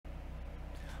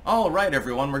Alright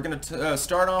everyone, we're going to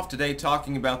start off today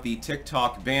talking about the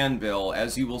TikTok ban bill.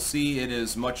 As you will see, it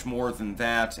is much more than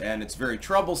that, and it's very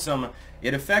troublesome.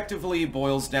 It effectively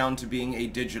boils down to being a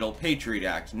digital Patriot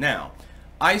Act. Now,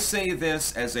 I say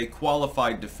this as a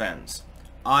qualified defense.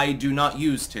 I do not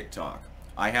use TikTok.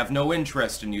 I have no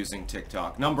interest in using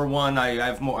TikTok. Number one, I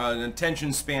have an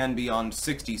attention span beyond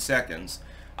 60 seconds.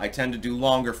 I tend to do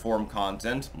longer form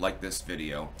content, like this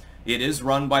video. It is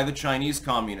run by the Chinese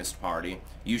Communist Party.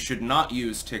 You should not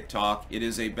use TikTok. It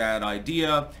is a bad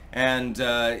idea, and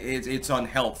it's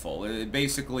unhelpful.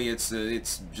 Basically, it's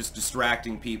just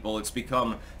distracting people. It's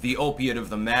become the opiate of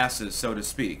the masses, so to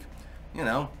speak. You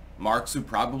know, Marx would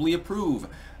probably approve.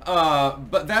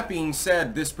 But that being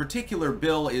said, this particular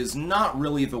bill is not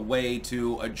really the way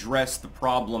to address the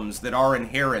problems that are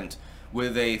inherent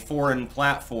with a foreign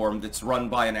platform that's run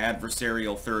by an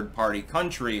adversarial third-party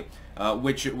country,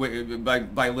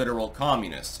 by literal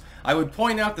communists. I would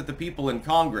point out that the people in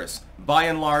Congress, by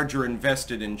and large, are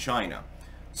invested in China.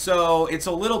 So it's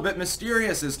a little bit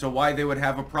mysterious as to why they would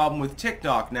have a problem with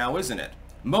TikTok now, isn't it?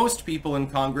 Most people in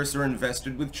Congress are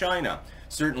invested with China.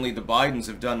 Certainly the Bidens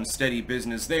have done steady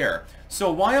business there.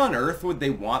 So why on earth would they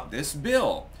want this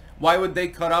bill? Why would they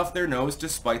cut off their nose to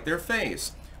spite their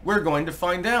face? We're going to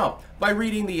find out by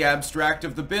reading the abstract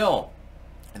of the bill.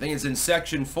 I think it's in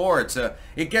section 4.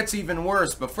 It gets even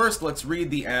worse, but first let's read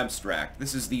the abstract.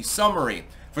 This is the summary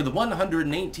for the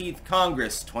 118th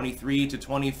Congress, 23 to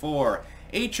 24,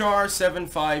 H.R.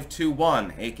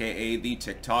 7521, aka the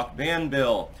TikTok ban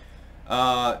bill.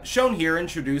 Shown here,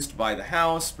 introduced by the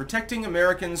House, Protecting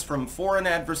Americans from Foreign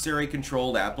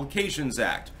Adversary-Controlled Applications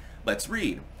Act. Let's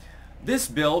read. This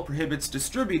bill prohibits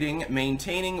distributing,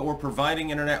 maintaining, or providing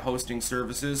internet hosting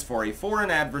services for a foreign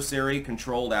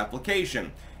adversary-controlled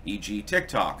application, e.g.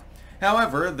 TikTok.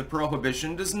 However, the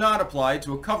prohibition does not apply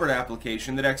to a covered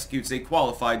application that executes a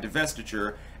qualified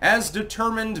divestiture as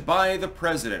determined by the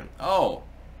President. Oh,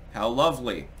 how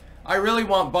lovely. I really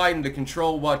want Biden to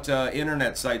control what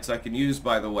internet sites I can use,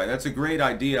 by the way. That's a great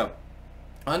idea.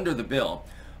 Under the bill,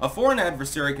 a foreign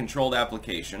adversary-controlled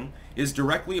application is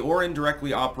directly or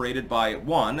indirectly operated by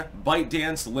 1.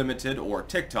 ByteDance Limited or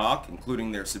TikTok,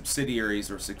 including their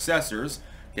subsidiaries or successors.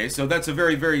 Okay, so that's a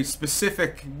very, very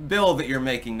specific bill that you're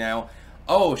making now.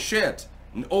 Oh, shit.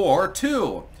 Or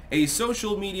 2. A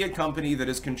social media company that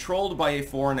is controlled by a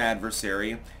foreign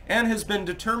adversary and has been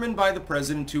determined by the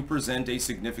President to present a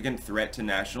significant threat to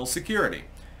national security.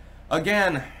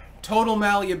 Again, total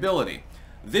malleability.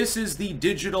 This is the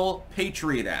Digital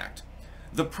Patriot Act.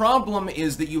 The problem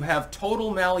is that you have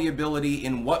total malleability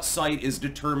in what site is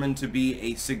determined to be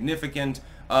a significant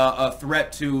a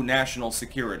threat to national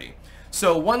security.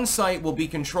 So one site will be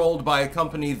controlled by a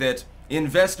company that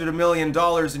invested $1 million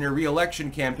in your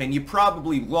re-election campaign. You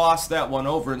probably lost that one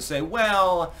over and say,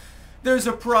 well, there's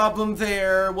a problem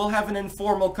there. We'll have an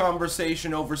informal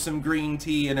conversation over some green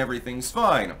tea and everything's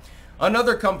fine.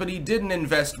 Another company didn't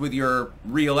invest with your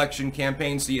re-election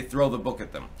campaign, so you throw the book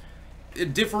at them.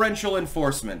 Differential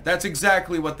enforcement. That's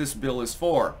exactly what this bill is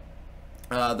for.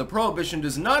 The prohibition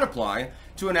does not apply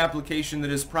to an application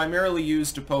that is primarily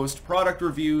used to post product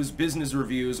reviews, business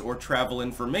reviews, or travel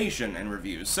information and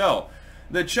reviews. So,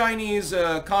 the Chinese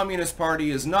Communist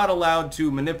Party is not allowed to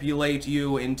manipulate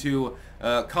you into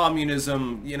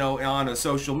communism, you know, on a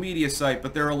social media site,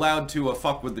 but they're allowed to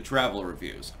fuck with the travel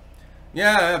reviews.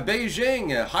 Yeah,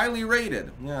 Beijing, highly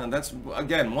rated. Yeah, that's,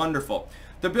 again, wonderful.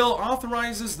 The bill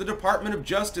authorizes the Department of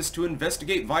Justice to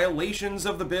investigate violations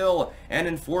of the bill and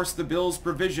enforce the bill's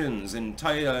provisions.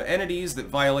 Entities that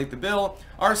violate the bill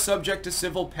are subject to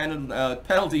civil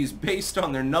penalties based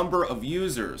on their number of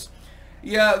users.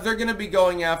 Yeah, they're going to be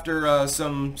going after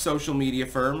some social media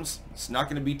firms. It's not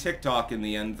going to be TikTok in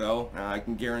the end, though. I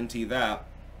can guarantee that.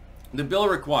 The bill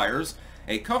requires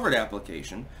a covered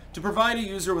application to provide a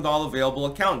user with all available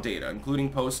account data, including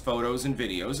post photos and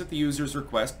videos at the user's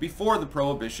request before the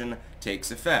prohibition takes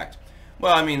effect.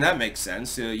 Well, I mean, that makes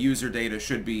sense. User data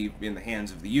should be in the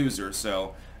hands of the user,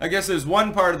 so I guess there's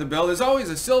one part of the bill. There's always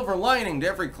a silver lining to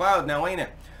every cloud now, ain't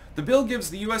it? The bill gives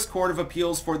the U.S. Court of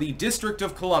Appeals for the District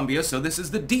of Columbia, so this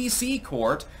is the D.C.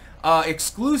 court,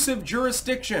 exclusive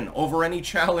jurisdiction over any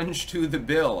challenge to the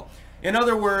bill. In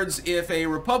other words, if a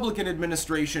Republican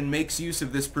administration makes use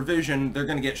of this provision, they're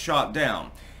going to get shot down.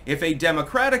 If a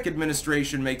Democratic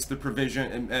administration makes the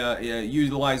provision,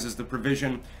 utilizes the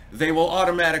provision, they will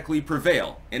automatically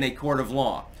prevail in a court of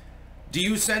law. Do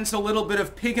you sense a little bit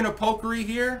of pig in a pokery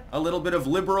here? A little bit of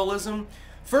liberalism?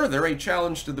 Further, a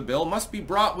challenge to the bill must be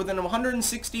brought within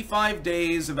 165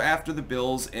 days of after the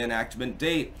bill's enactment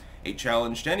date. A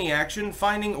challenge to any action,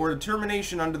 finding, or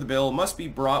determination under the bill must be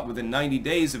brought within 90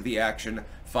 days of the action,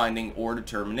 finding, or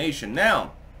determination.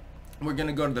 Now, we're going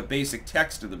to go to the basic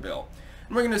text of the bill.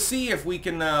 And we're going to see if we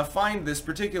can find this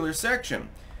particular section.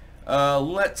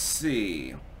 Let's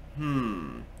see.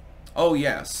 Oh,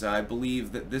 yes, I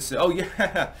believe that this... Oh,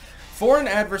 yeah. Foreign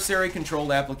adversary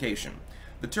controlled application.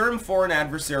 The term foreign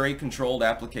adversary controlled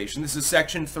application, this is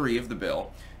section 3 of the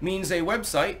bill, means a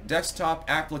website, desktop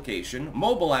application,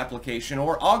 mobile application,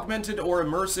 or augmented or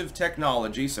immersive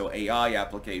technology, so AI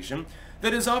application,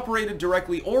 that is operated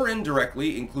directly or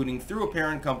indirectly, including through a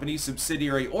parent company,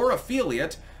 subsidiary, or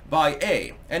affiliate, by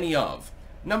A, any of.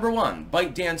 Number 1,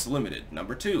 ByteDance Limited.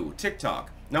 Number 2,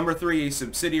 TikTok. Number 3, a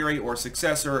subsidiary or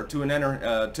successor to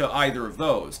to either of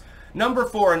those. Number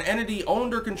 4, an entity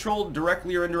owned or controlled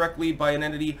directly or indirectly by an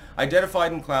entity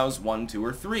identified in clause 1, 2,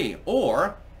 or 3.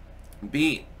 Or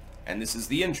B, and this is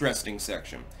the interesting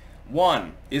section,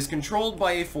 1, is controlled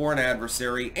by a foreign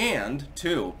adversary, and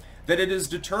 2, that it is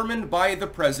determined by the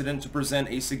President to present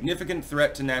a significant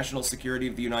threat to national security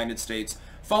of the United States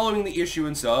following the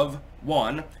issuance of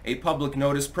 1, a public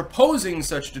notice proposing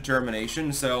such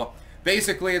determination, so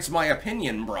basically it's my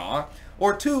opinion, brah,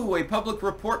 or 2, a public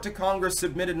report to Congress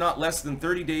submitted not less than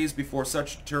 30 days before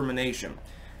such determination.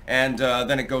 And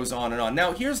then it goes on and on.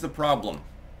 Now, here's the problem,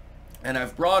 and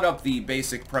I've brought up the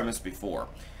basic premise before.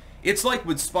 It's like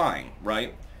with spying,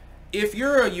 right? If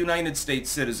you're a United States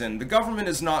citizen, the government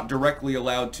is not directly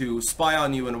allowed to spy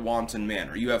on you in a wanton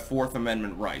manner. You have Fourth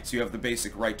Amendment rights. You have the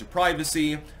basic right to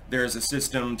privacy. There's a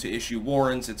system to issue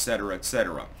warrants, etc.,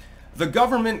 etc. The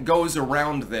government goes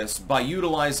around this by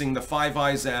utilizing the Five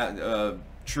Eyes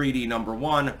Treaty number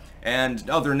 1 and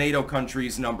other NATO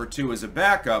countries number 2 as a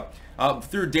backup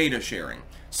through data sharing.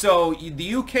 So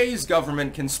the UK's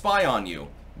government can spy on you.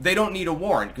 They don't need a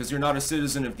warrant because you're not a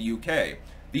citizen of the UK.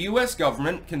 The US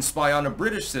government can spy on a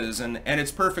British citizen, and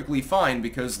it's perfectly fine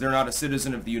because they're not a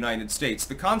citizen of the United States.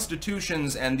 The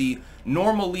constitutions and the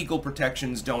normal legal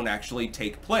protections don't actually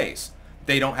take place.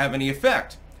 They don't have any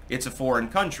effect. It's a foreign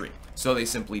country, so they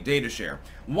simply data share.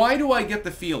 Why do I get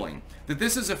the feeling that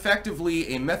this is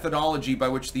effectively a methodology by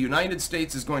which the United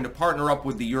States is going to partner up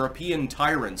with the European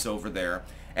tyrants over there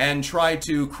and try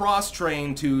to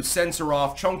cross-train to censor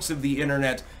off chunks of the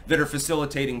internet that are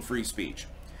facilitating free speech?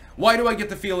 Why do I get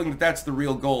the feeling that that's the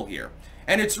real goal here?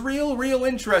 And it's real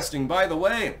interesting, by the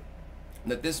way,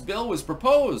 that this bill was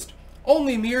proposed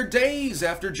only mere days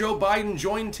after Joe Biden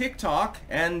joined TikTok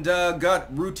and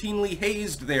got routinely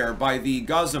hazed there by the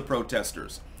Gaza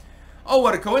protesters. Oh,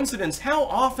 what a coincidence. How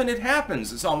often it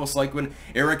happens. It's almost like when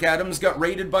Eric Adams got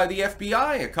raided by the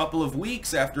FBI a couple of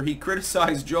weeks after he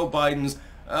criticized Joe Biden's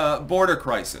border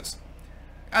crisis.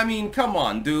 I mean, come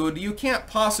on, dude. You can't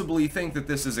possibly think that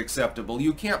this is acceptable.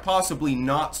 You can't possibly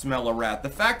not smell a rat. The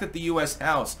fact that the U.S.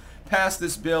 House passed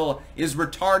this bill is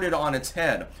retarded on its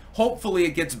head. Hopefully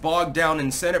it gets bogged down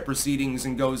in Senate proceedings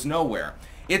and goes nowhere.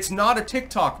 It's not a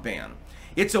TikTok ban.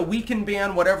 It's a we can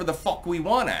ban whatever the fuck we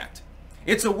want act.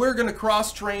 It's a we're gonna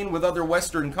cross-train with other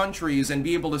Western countries and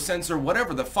be able to censor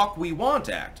whatever the fuck we want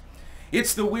act.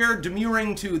 It's the we're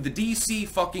demurring to the DC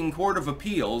fucking Court of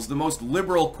Appeals, the most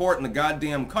liberal court in the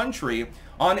goddamn country,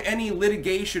 on any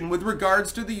litigation with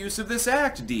regards to the use of this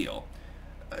act deal.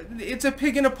 It's a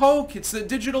pig in a poke. It's the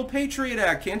Digital Patriot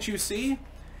Act, can't you see?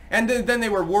 And then they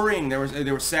were worrying, they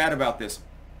were sad about this.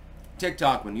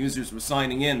 TikTok, when users were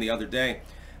signing in the other day,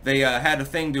 they had a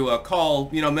thing to call,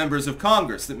 members of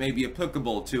Congress that may be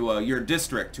applicable to your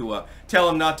district to tell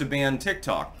them not to ban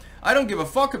TikTok. I don't give a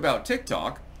fuck about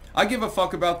TikTok. I give a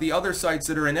fuck about the other sites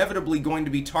that are inevitably going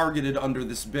to be targeted under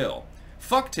this bill.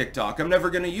 Fuck TikTok. I'm never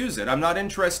going to use it. I'm not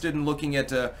interested in looking at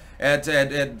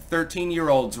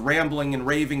 13-year-olds rambling and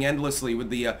raving endlessly with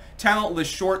the talentless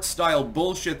short-style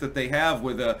bullshit that they have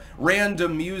with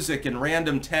random music and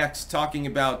random text talking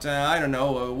about, I don't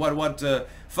know, what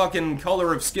fucking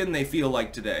color of skin they feel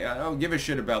like today. I don't give a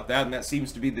shit about that, and that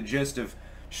seems to be the gist of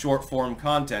short-form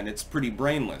content. It's pretty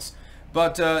brainless.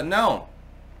 But, no.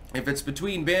 If it's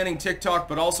between banning TikTok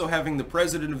but also having the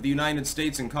President of the United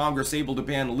States and Congress able to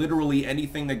ban literally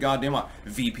anything they goddamn want,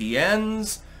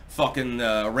 VPNs, fucking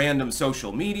random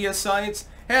social media sites,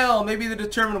 hell, maybe they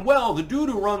determine, well, the dude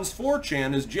who runs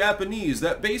 4chan is Japanese.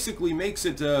 That basically makes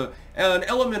it an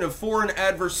element of foreign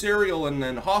adversarial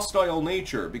and hostile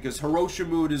nature because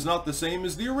Hiroshima is not the same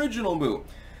as the original Mu.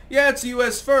 Yeah, it's a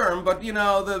U.S. firm, but,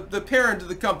 the parent of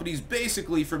the company's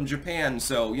basically from Japan,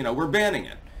 so, we're banning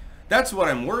it. That's what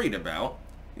I'm worried about.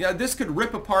 Yeah, this could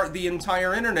rip apart the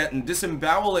entire internet and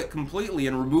disembowel it completely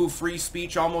and remove free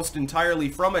speech almost entirely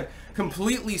from it,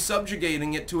 completely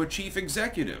subjugating it to a chief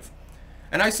executive.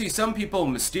 And I see some people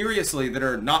mysteriously that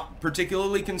are not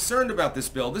particularly concerned about this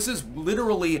bill. This is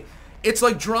literally, it's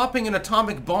like dropping an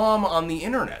atomic bomb on the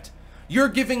internet. You're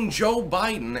giving Joe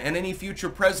Biden and any future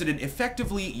president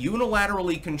effectively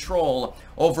unilaterally control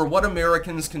over what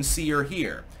Americans can see or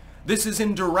hear. This is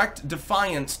in direct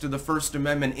defiance to the First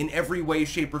Amendment in every way,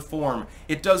 shape, or form.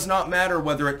 It does not matter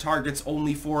whether it targets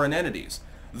only foreign entities.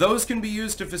 Those can be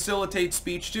used to facilitate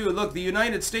speech too. Look, the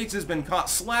United States has been caught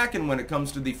slacking when it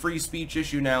comes to the free speech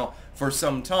issue now for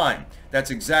some time.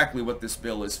 That's exactly what this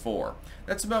bill is for.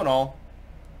 That's about all.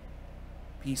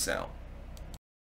 Peace out.